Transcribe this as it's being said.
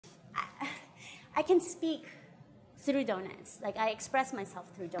I can speak through donuts. Like, I express myself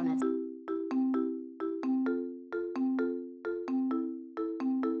through donuts.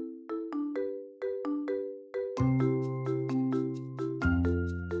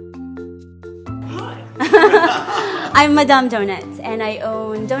 I'm Madame Donut, and I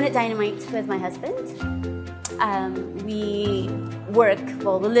own Donut Dynamite with my husband. We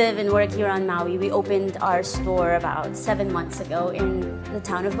live and work here on Maui. We opened our store about 7 months ago in the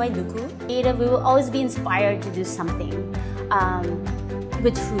town of Wailuku. We will always be inspired to do something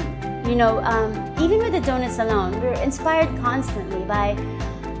with food. You know, even with the donuts alone, we're inspired constantly by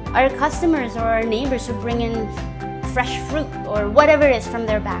our customers or our neighbors who bring in fresh fruit or whatever it is from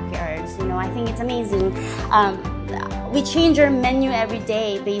their backyards. You know, I think it's amazing. We change our menu every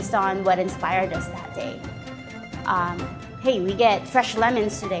day based on what inspired us that day. Hey, we get fresh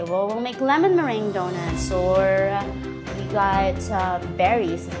lemons today. Well, we'll make lemon meringue donuts, or we got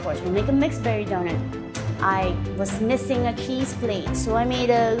berries, of course. We'll make a mixed berry donut. I was missing a cheese plate, so I made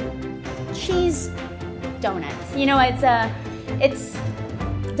a cheese donut. You know,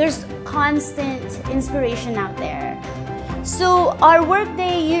 there's constant inspiration out there. So our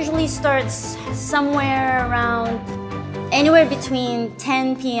workday usually starts somewhere around anywhere between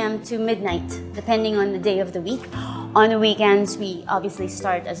 10 p.m. to midnight, depending on the day of the week. On the weekends, we obviously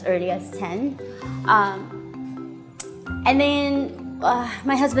start as early as 10. And then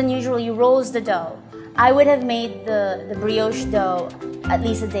my husband usually rolls the dough. I would have made the brioche dough at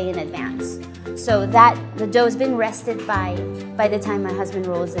least a day in advance, so that the dough's been rested by the time my husband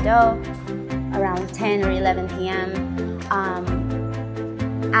rolls the dough, around 10 or 11 p.m.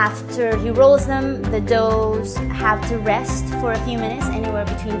 After he rolls them, the doughs have to rest for a few minutes, anywhere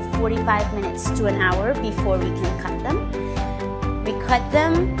between 45 minutes to an hour before we can cut them. We cut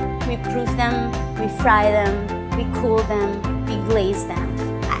them, we proof them, we fry them, we cool them, we glaze them.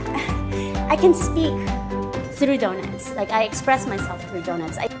 I can speak through donuts. Like, I express myself through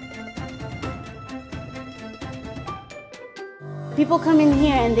donuts. People come in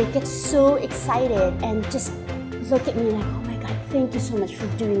here and they get so excited and just look at me like, oh my God, thank you so much for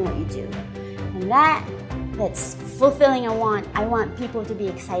doing what you do. And that's fulfilling. I want people to be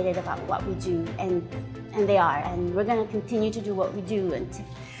excited about what we do, and they are. And we're gonna continue to do what we do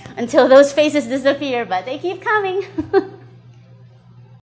until those faces disappear, but they keep coming.